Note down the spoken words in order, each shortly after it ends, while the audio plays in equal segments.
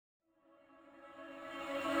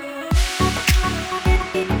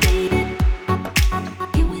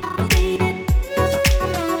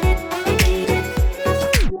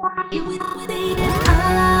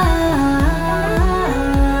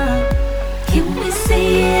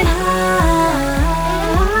say it?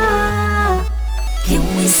 Can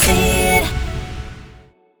we say it?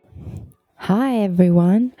 Hi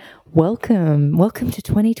everyone, welcome to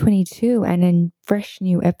 2022 and a fresh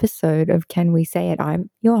new episode of Can We Say It? I'm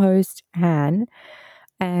your host, Han,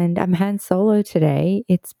 and I'm Han Solo today.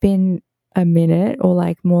 It's been a minute, or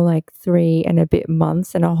more like 3 and a bit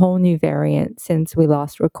months, and a whole new variant since we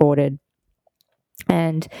last recorded.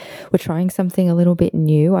 And we're trying something a little bit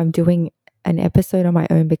new. I'm doing an episode on my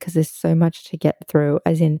own because there's so much to get through,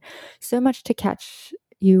 as in so much to catch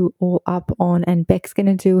you all up on. And Beck's going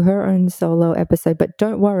to do her own solo episode, but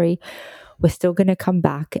don't worry, we're still going to come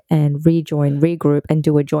back and regroup and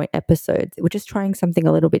do a joint episode. We're just trying something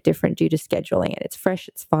a little bit different due to scheduling, and it's fresh,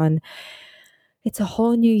 it's fun. It's a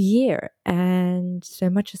whole new year and so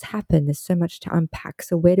much has happened. There's so much to unpack.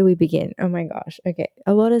 So where do we begin? Oh my gosh. Okay.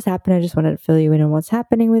 A lot has happened. I just wanted to fill you in on what's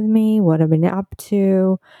happening with me, what I've been up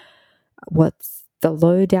to, what's the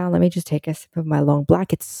lowdown. Let me just take a sip of my long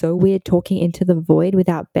black. It's so weird talking into the void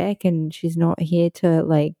without Beck, and she's not here to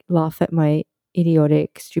laugh at my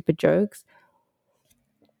idiotic, stupid jokes.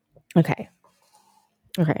 Okay.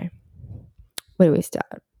 Where do we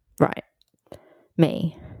start? Right.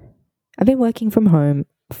 Me. I've been working from home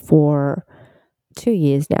for 2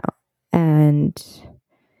 years now, and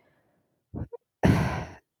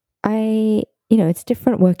it's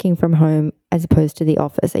different working from home as opposed to the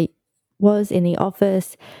office. I was in the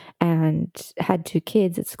office and had 2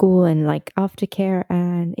 kids at school and aftercare,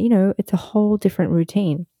 and it's a whole different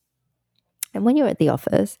routine. And when you're at the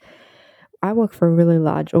office, I work for a really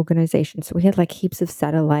large organization, so we had heaps of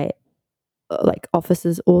satellite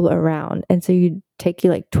offices all around, and so you'd take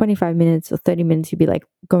you 25 minutes or 30 minutes, you'd be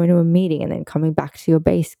going to a meeting and then coming back to your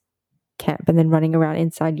base camp and then running around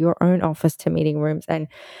inside your own office to meeting rooms and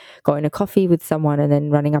going to coffee with someone and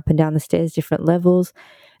then running up and down the stairs, different levels.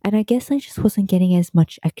 And I guess I just wasn't getting as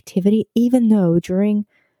much activity, even though during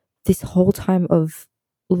this whole time of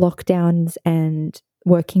lockdowns and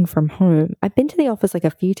working from home, I've been to the office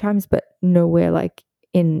a few times, but nowhere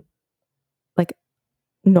in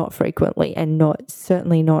not frequently, and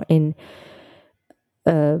certainly not in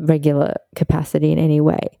a regular capacity in any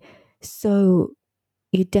way. So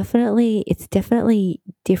it's definitely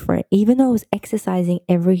different, even though I was exercising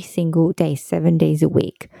every single day, 7 days a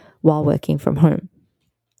week while working from home.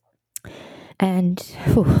 And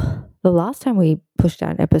the last time we pushed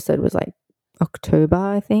out an episode was October,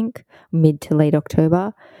 I think, mid to late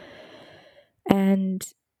October. And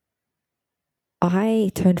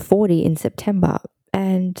I turned 40 in September.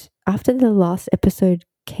 And after the last episode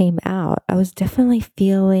came out, I was definitely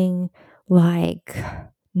feeling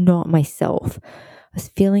not myself. I was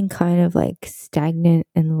feeling kind of stagnant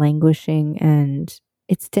and languishing, and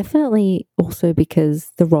it's definitely also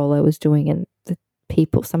because the role I was doing and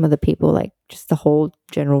some of the people, just the whole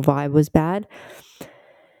general vibe was bad.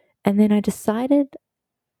 And then I decided,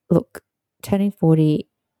 look, I've turned 40.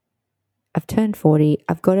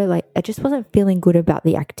 I've got to I just wasn't feeling good about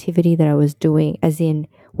the activity that I was doing. As in,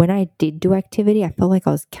 when I did do activity, I felt like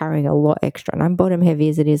I was carrying a lot extra, and I'm bottom heavy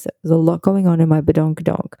as it is. There's a lot going on in my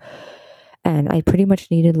badonkadonk. And I pretty much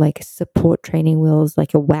needed support training wheels, a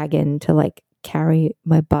wagon to carry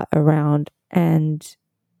my butt around, and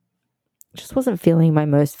just wasn't feeling my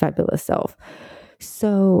most fabulous self.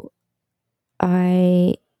 So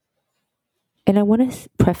I want to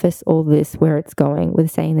preface all this where it's going with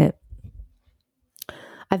saying that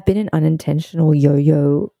I've been an unintentional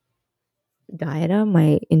yo-yo dieter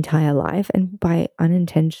my entire life. And by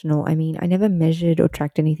unintentional, I mean I never measured or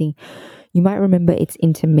tracked anything. You might remember it's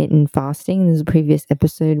intermittent fasting. There's a previous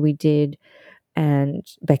episode we did, and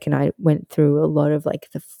Beck and I went through a lot of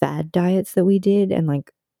the fad diets that we did, and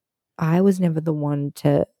I was never the one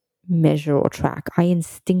to measure or track. I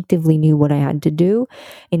instinctively knew what I had to do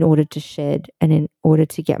in order to shed and in order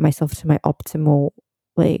to get myself to my optimal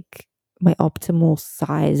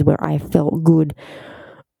size where I felt good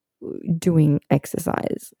doing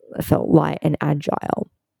exercise. I felt light and agile.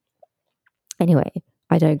 Anyway,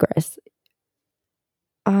 I digress.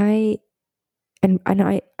 I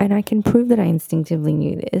can prove that I instinctively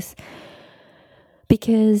knew this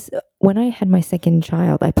because when I had my second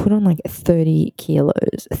child, I put on 30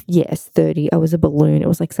 kilos. Yes, 30. I was a balloon. It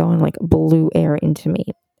was someone blew air into me.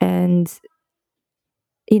 And,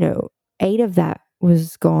 8 of that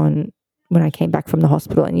was gone when I came back from the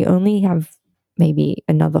hospital. And you only have maybe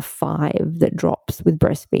another 5 that drops with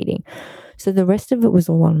breastfeeding. So the rest of it was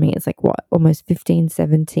all on me. It's almost 15,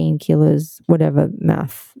 17 kilos, whatever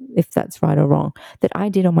math, if that's right or wrong, that I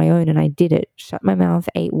did on my own. And I did it, shut my mouth,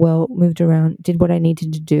 ate well, moved around, did what I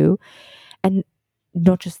needed to do. And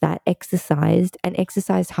not just that, exercised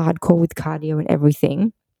hardcore with cardio and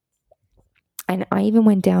everything. And I even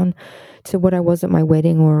went down to what I was at my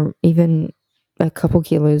wedding, or even a couple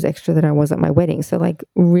kilos extra than I was at my wedding. So like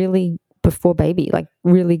really before baby, like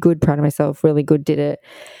really good, proud of myself, really good, did it.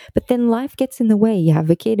 But then life gets in the way. You have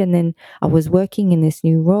a kid, and then I was working in this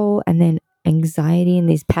new role, and then anxiety and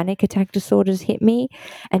these panic attack disorders hit me,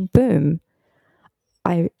 and boom,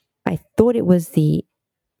 I thought it was the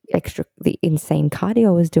insane cardio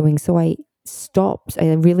I was doing. So I stopped.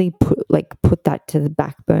 I really put that to the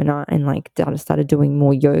back burner, and like started doing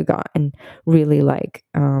more yoga and really like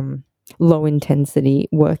low intensity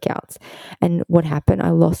workouts. And what happened, I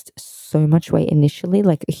lost so much weight initially,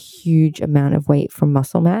 like a huge amount of weight from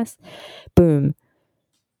muscle mass. Boom.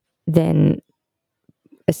 Then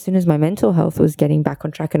as soon as my mental health was getting back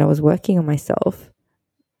on track and I was working on myself,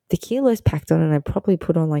 the kilos packed on, and I probably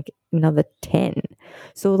put on like another 10.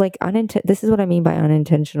 So like this is what I mean by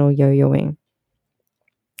unintentional yo-yoing.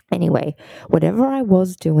 Anyway, whatever I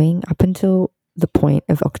was doing up until the point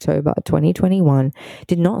of October 2021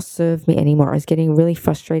 did not serve me anymore. I was getting really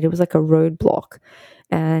frustrated. It was like a roadblock.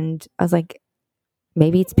 And I was like,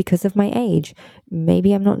 maybe it's because of my age.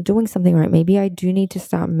 Maybe I'm not doing something right. Maybe I do need to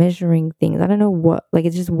start measuring things. I don't know what, like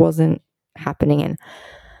it just wasn't happening. And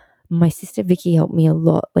my sister Vicky helped me a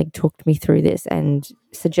lot, like talked me through this and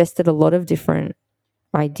suggested a lot of different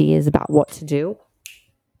ideas about what to do.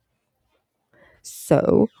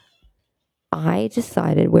 So I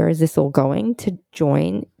decided, where is this all going, to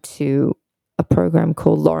join to a program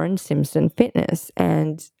called Lauren Simpson Fitness.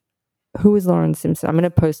 And who is Lauren Simpson? I'm going to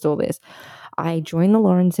post all this. I joined the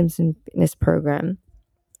Lauren Simpson Fitness program,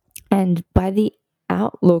 and by the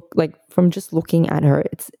outlook, like from just looking at her,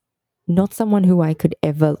 it's not someone who I could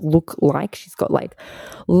ever look like. She's got like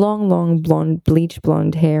long blonde, bleach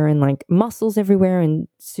blonde hair, and like muscles everywhere, and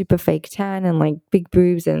super fake tan, and like big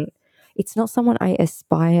boobs. And it's not someone I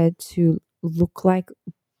aspire to look like,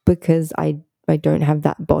 because I don't have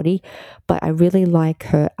that body. But I really like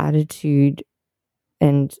her attitude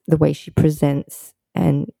and the way she presents,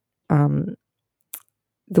 and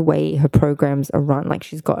the way her programs are run. Like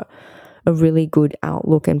she's got a really good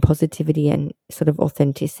outlook and positivity and sort of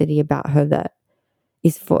authenticity about her that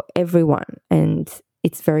is for everyone, and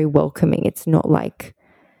it's very welcoming. It's not like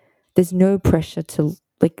there's no pressure to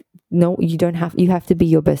like, no, you have to be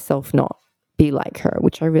your best self, not be like her,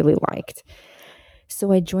 which I really liked.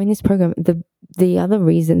 So I joined this program. The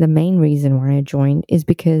main reason why I joined is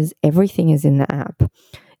because everything is in the app.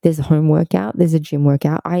 There's a home workout, there's a gym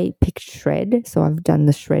workout. I picked Shred, so I've done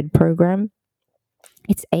the Shred program.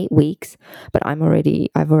 It's 8 weeks, but I've already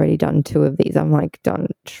done 2 of these. I'm like done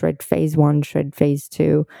Shred phase 1, Shred phase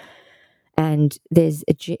 2. And there's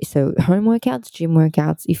so home workouts, gym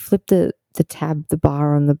workouts. You flip the tab, the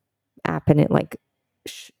bar on the app, and it like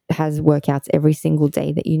has workouts every single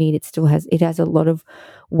day that you need. It has a lot of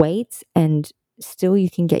weights, and still you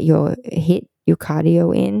can get your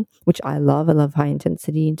cardio in, which I love. I love high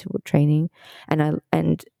intensity interval training,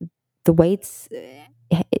 and the weights,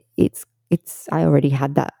 I already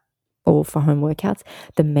had that all for home workouts.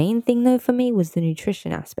 The main thing though for me was the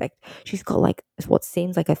nutrition aspect. She's got like what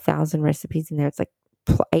seems like 1,000 recipes in there. It's like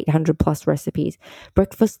 800 plus recipes.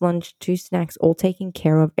 Breakfast, lunch, 2 snacks, all taken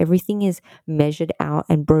care of. Everything is measured out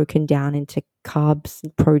and broken down into carbs,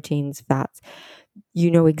 proteins, fats. You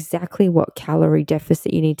know exactly what calorie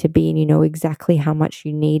deficit you need to be, and you know exactly how much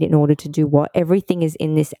you need in order to do what. Everything is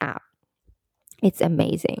in this app. It's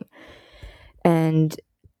amazing. And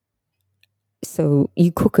so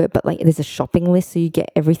you cook it, but like there's a shopping list, so you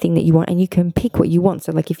get everything that you want, and you can pick what you want.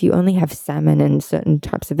 So like if you only have salmon and certain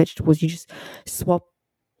types of vegetables, you just swap,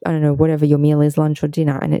 I don't know, whatever your meal is, lunch or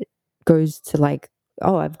dinner, and it goes to like,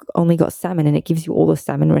 oh, I've only got salmon, and it gives you all the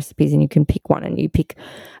salmon recipes, and you can pick one, and you pick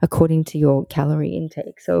according to your calorie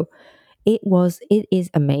intake. So it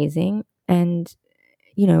is amazing. And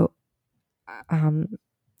you know,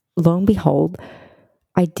 lo and behold,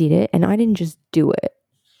 I did it, and I didn't just do it.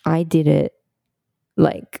 I did it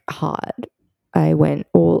like hard. I went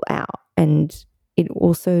all out, and it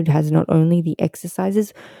also has not only the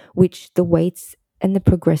exercises, which the weights and the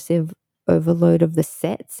progressive overload of the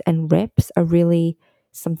sets and reps are really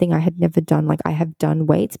something I had never done. Like I have done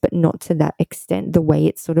weights, but not to that extent. The way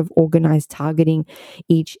it's sort of organized, targeting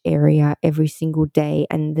each area every single day,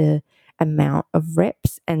 and the amount of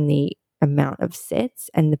reps and the amount of sets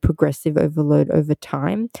and the progressive overload over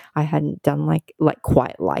time, I hadn't done like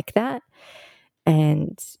quite like that.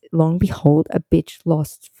 And lo and behold, a bitch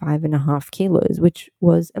lost 5.5 kilos, which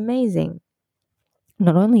was amazing.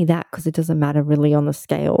 Not only that, because it doesn't matter really on the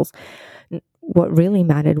scales. What really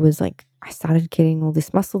mattered was like I started getting all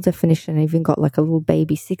this muscle definition. I even got like a little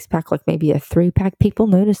baby 6-pack, like maybe a 3-pack. People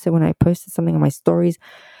noticed that when I posted something on my stories,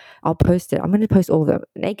 I'll post it. I'm going to post all the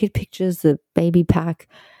naked pictures, the baby pack,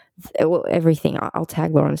 everything. I'll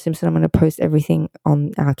tag Lauren Simpson. I'm going to post everything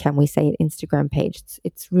on our Can We Say It Instagram page.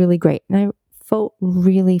 It's really great. And I felt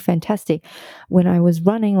really fantastic. When I was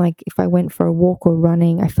running, like if I went for a walk or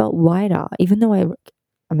running, I felt lighter, even though I'm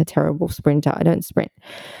a terrible sprinter. I don't sprint.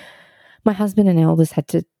 My husband and eldest had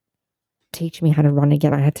to teach me how to run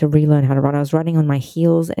again. I had to relearn how to run. I was running on my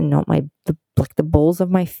heels and not the balls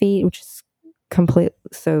of my feet, which is complete.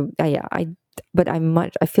 So yeah, I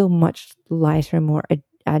feel much lighter and more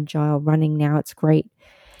agile running now. It's great.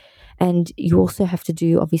 And you also have to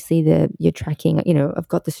do obviously your tracking. I've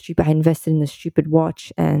got I invested in the stupid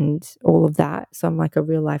watch and all of that. So I'm like a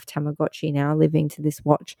real life Tamagotchi now, living to this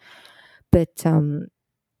watch. But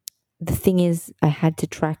the thing is, I had to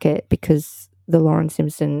track it because the Lauren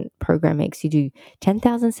Simpson program makes you do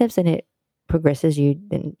 10,000 steps and it progresses you.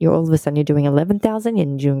 Then you're all of a sudden you're doing 11,000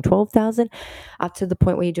 and you're doing 12,000 up to the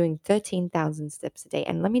point where you're doing 13,000 steps a day.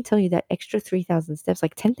 And let me tell you, that extra 3,000 steps,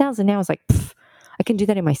 like 10,000 now is like, I can do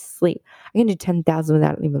that in my sleep. I can do 10,000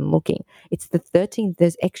 without even looking. It's the 13th,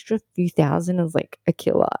 there's extra few thousand is like a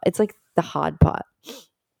killer. It's like the hard part.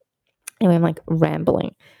 Anyway, I'm like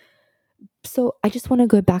rambling. So I just want to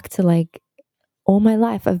go back to like, all my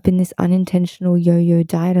life I've been this unintentional yo-yo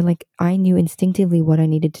dieter. Like I knew instinctively what I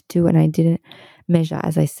needed to do and I didn't measure,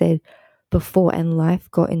 as I said before, and life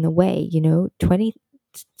got in the way.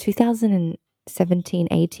 2017,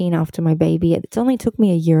 18, after my baby, it only took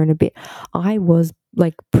me a year and a bit. I was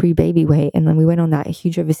like pre-baby weight, and then we went on that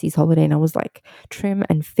huge overseas holiday and I was like trim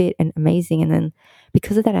and fit and amazing. And then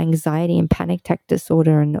because of that anxiety and panic attack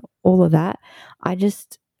disorder and all of that, I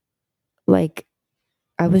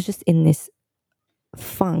was just in this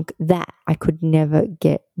funk that I could never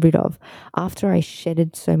get rid of. After I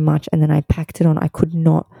shedded so much and then I packed it on, I could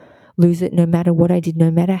not lose it no matter what I did, no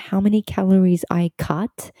matter how many calories I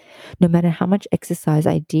cut, no matter how much exercise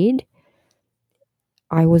I did.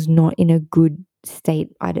 I was not in a good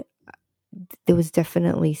state. There's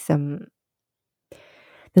definitely some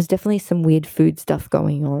weird food stuff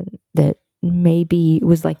going on that maybe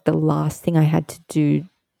was like the last thing I had to do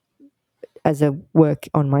as a work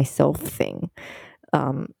on myself thing.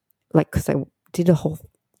 Because I did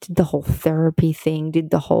the whole therapy thing, did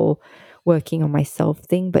the whole working on myself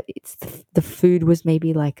thing, but it's the food was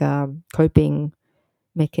maybe like a coping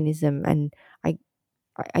mechanism, and I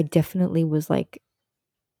definitely was like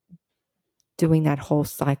doing that whole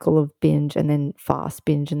cycle of binge and then fast,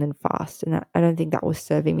 binge and then fast, and I don't think that was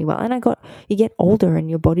serving me well. And you get older and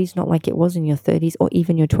your body's not like it was in your 30s or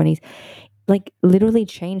even your 20s. Like literally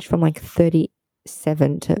changed from like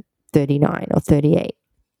 37 to 39 or 38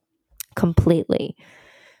 completely.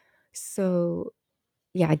 So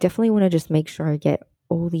yeah, I definitely want to just make sure I get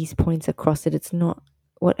all these points across it. It's not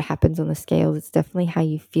what happens on the scales. It's definitely how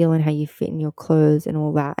you feel and how you fit in your clothes and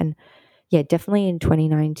all that. And yeah, definitely in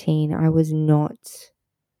 2019, I was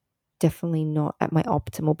definitely not at my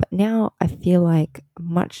optimal, but now I feel like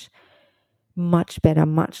much, much better,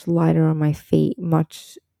 much lighter on my feet,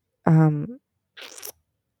 much,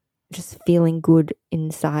 just feeling good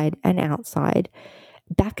inside and outside,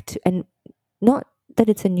 and not that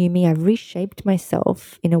it's a new me. I've reshaped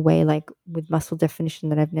myself in a way, like with muscle definition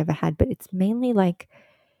that I've never had, but it's mainly like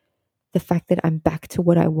the fact that I'm back to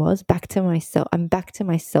what I was, back to myself. I'm back to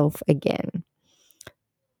myself again.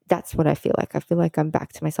 That's what I feel like. I feel like I'm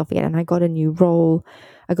back to myself again. And I got a new role,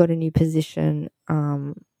 I got a new position,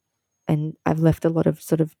 and I've left a lot of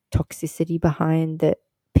sort of toxicity behind, that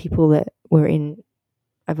people that were in,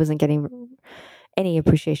 I wasn't getting any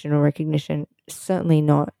appreciation or recognition, certainly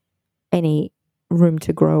not any room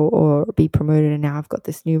to grow or be promoted. And now I've got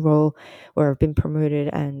this new role where I've been promoted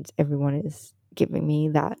and everyone is giving me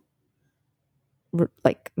that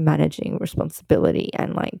like managing responsibility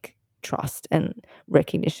and like trust and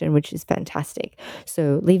recognition, which is fantastic.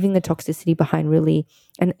 So leaving the toxicity behind really,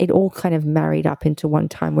 and it all kind of married up into one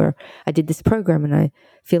time where I did this program and I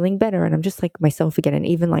feeling better and I'm just like myself again. And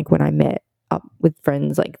even like when I met up with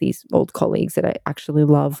friends, like these old colleagues that I actually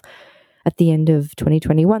love, at the end of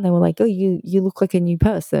 2021, they were like, oh, you look like a new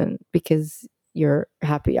person because you're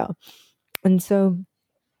happier. And so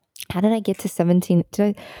how did I get to 17?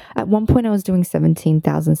 At one point I was doing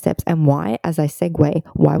 17,000 steps. And why, as I segue,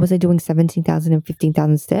 why was I doing 17,000 and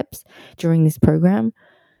 15,000 steps during this program?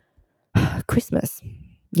 Christmas.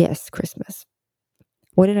 Yes, Christmas.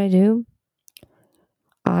 What did I do?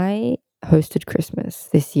 I hosted Christmas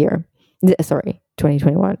this year. Sorry,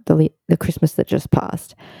 2021, the Christmas that just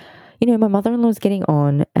passed. my mother-in-law's getting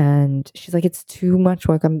on and she's like, it's too much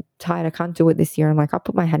work. I'm tired. I can't do it this year. I'm like, I'll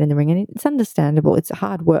put my hat in the ring. And it's understandable. It's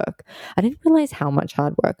hard work. I didn't realize how much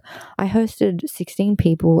hard work. I hosted 16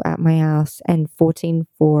 people at my house and 14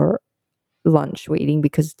 for lunch we're eating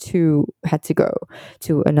because 2 had to go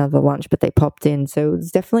to another lunch, but they popped in. So it's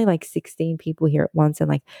definitely like 16 people here at once. And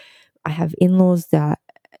like, I have in-laws that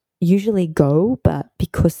usually go, but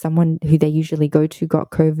because someone who they usually go to got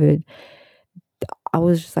COVID, I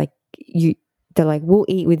was just like, they're like, we'll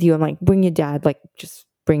eat with you. I'm like, bring your dad, like just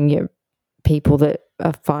bring your people that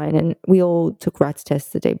are fine. And we all took rats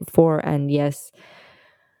tests the day before, and yes,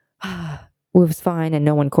 we was fine and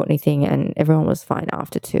no one caught anything and everyone was fine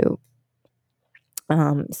after too.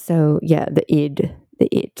 So yeah, the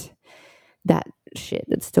it, that shit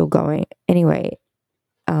that's still going. Anyway,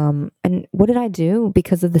 and what did I do?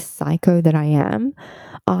 Because of the psycho that I am,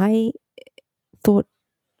 I thought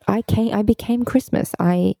I became Christmas.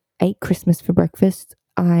 I ate Christmas for breakfast.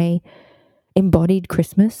 I embodied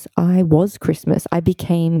Christmas. I was Christmas. I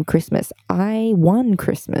became Christmas. I won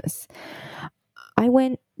Christmas. I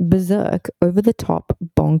went berserk, over the top,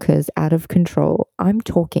 bonkers, out of control. I'm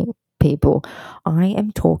talking, people. I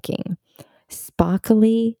am talking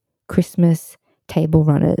sparkly Christmas table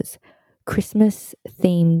runners, Christmas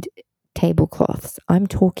themed tablecloths. I'm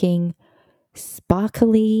talking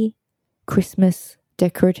sparkly Christmas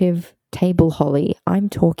decorative table holly. I'm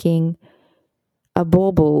talking a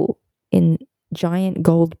bauble in giant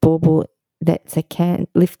gold bauble that's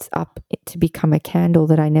lifts up to become a candle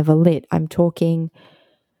that I never lit. I'm talking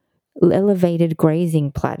elevated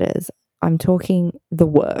grazing platters. I'm talking the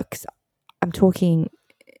works. I'm talking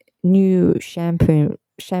new champagne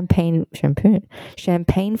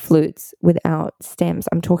flutes without stems.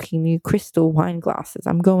 I'm talking new crystal wine glasses.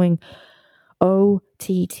 I'm going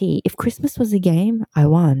OTT. If Christmas was a game, I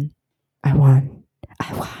won.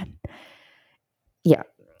 Yeah,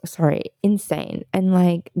 sorry, insane. And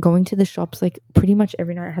like going to the shops, like pretty much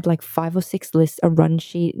every night I had like 5 or 6 lists, a run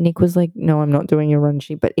sheet. Nick was like, no, I'm not doing a run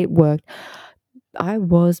sheet, but it worked. I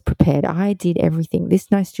was prepared. I did everything.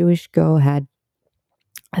 This nice Jewish girl had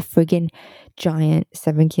a friggin' giant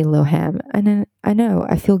 7-kilo ham. And I know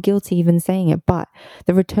I feel guilty even saying it, but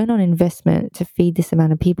the return on investment to feed this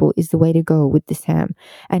amount of people is the way to go with this ham.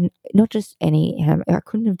 And not just any ham. I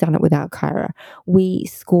couldn't have done it without Kyra. We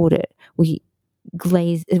scored it. We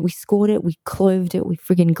scored it, we cloved it, we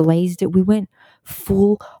friggin' glazed it. We went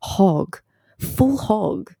full hog,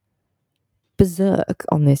 berserk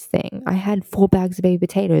on this thing. I had 4 bags of baby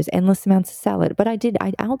potatoes, endless amounts of salad, but I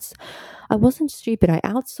wasn't stupid. I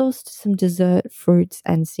outsourced some dessert, fruits,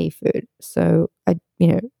 and seafood. So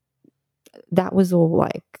that was all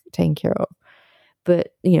like taken care of.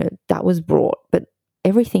 But that was brought, but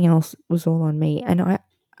everything else was all on me. And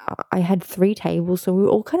I had 3 tables, so we were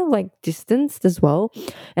all kind of like distanced as well.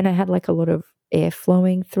 And I had like a lot of air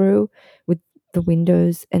flowing through with the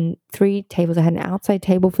windows, and 3 tables. I had an outside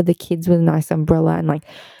table for the kids with a nice umbrella, and like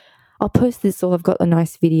I'll post this, or I've got a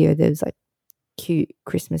nice video. There's like cute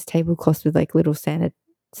Christmas tablecloths with like little Santa,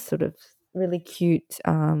 sort of really cute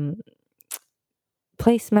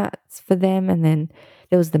placemats for them. And then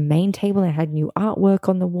there was the main table that had new artwork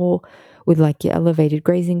on the wall with like your elevated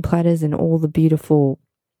grazing platters and all the beautiful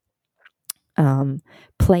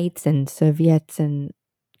plates and serviettes and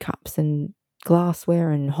cups and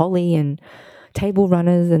glassware and holly and table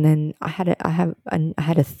runners. And then I had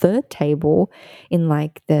a third table in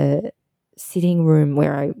like the sitting room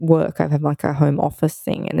where I work. I have like a home office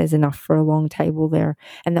thing, and there's enough for a long table there.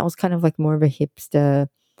 And that was kind of like more of a hipster,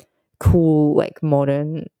 cool, like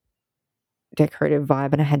modern decorative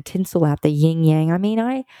vibe. And I had tinsel out, the yin yang. I mean,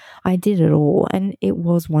 I did it all, and it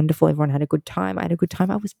was wonderful. Everyone had a good time. I had a good time.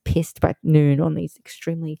 I was pissed by noon on these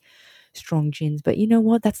extremely strong gins, but you know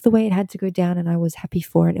what? That's the way it had to go down, and I was happy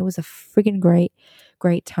for it. It was a friggin'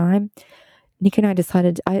 great time. Nick and I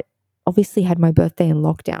decided, I obviously had my birthday in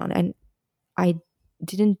lockdown, and I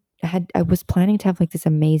was planning to have like this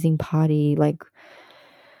amazing party, like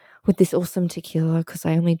with this awesome tequila, because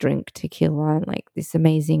I only drink tequila, and like this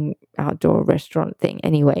amazing outdoor restaurant thing.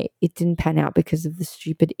 Anyway, it didn't pan out because of the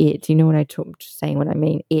stupid it. You know what I'm saying when I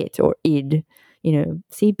mean it or id.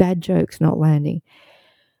 See, bad jokes not landing.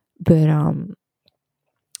 But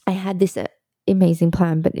I had this amazing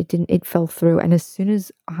plan, but it fell through. And as soon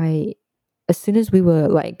as we were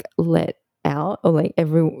like let out, or like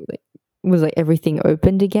everything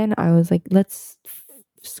opened again, I was like, let's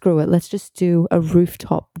screw it. Let's just do a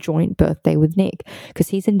rooftop joint birthday with Nick, because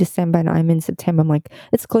he's in December and I'm in September. I'm like,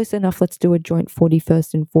 it's close enough. Let's do a joint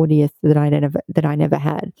 41st and 40th that I never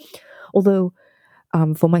had. Although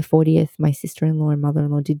for my 40th, my sister-in-law and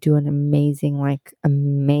mother-in-law did do an amazing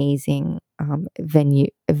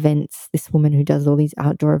events. This woman who does all these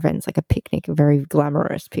outdoor events, like a picnic, a very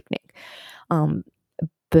glamorous picnic.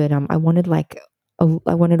 But I wanted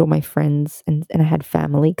I wanted all my friends and I had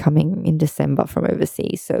family coming in December from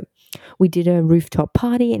overseas. So we did a rooftop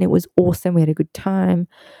party and it was awesome. We had a good time.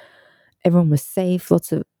 Everyone was safe.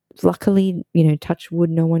 Luckily, touch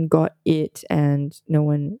wood, no one got it and no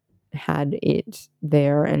one had it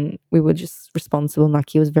there. And we were just responsible and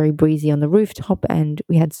lucky. It was very breezy on the rooftop and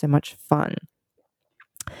we had so much fun.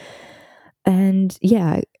 And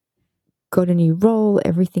yeah, got a new role.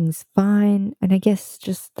 Everything's fine. And I guess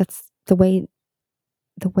just that's the way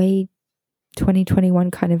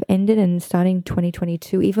 2021 kind of ended, and starting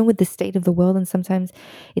 2022, even with the state of the world, and sometimes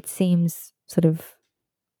it seems sort of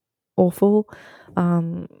awful,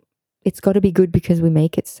 it's got to be good because we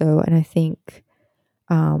make it so, and I think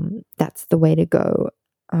that's the way to go.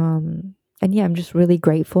 And yeah, I'm just really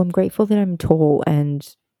grateful. I'm grateful that I'm tall and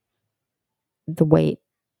the weight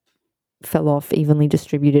fell off evenly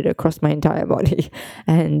distributed across my entire body.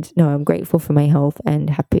 And no, I'm grateful for my health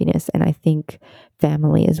and happiness. And I think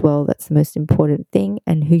family as well, that's the most important thing,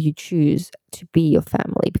 and who you choose to be your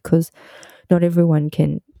family, because not everyone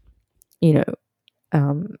can,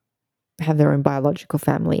 have their own biological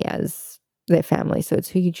family as their family. So it's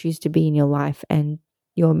who you choose to be in your life, and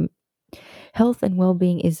your health and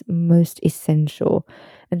well-being is most essential.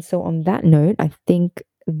 And so on that note, I think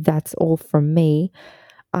that's all from me.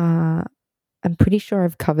 I'm pretty sure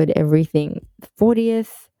I've covered everything. The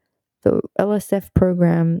 40th, the LSF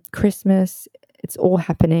program, Christmas, it's all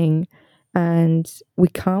happening. And we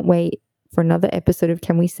can't wait for another episode of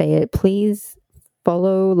Can We Say It. Please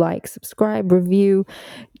follow, subscribe, review,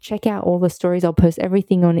 check out all the stories. I'll post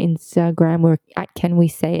everything on Instagram. We're at Can We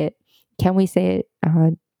Say It. Can We Say It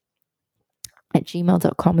at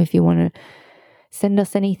gmail.com if you want to send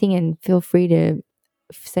us anything, and feel free to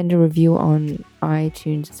send a review on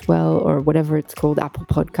iTunes as well, or whatever it's called, Apple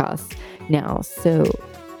Podcasts now. So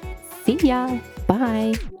see ya.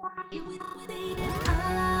 Bye.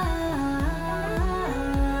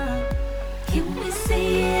 Can we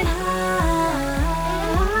say it?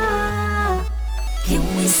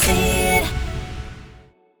 Can we say it?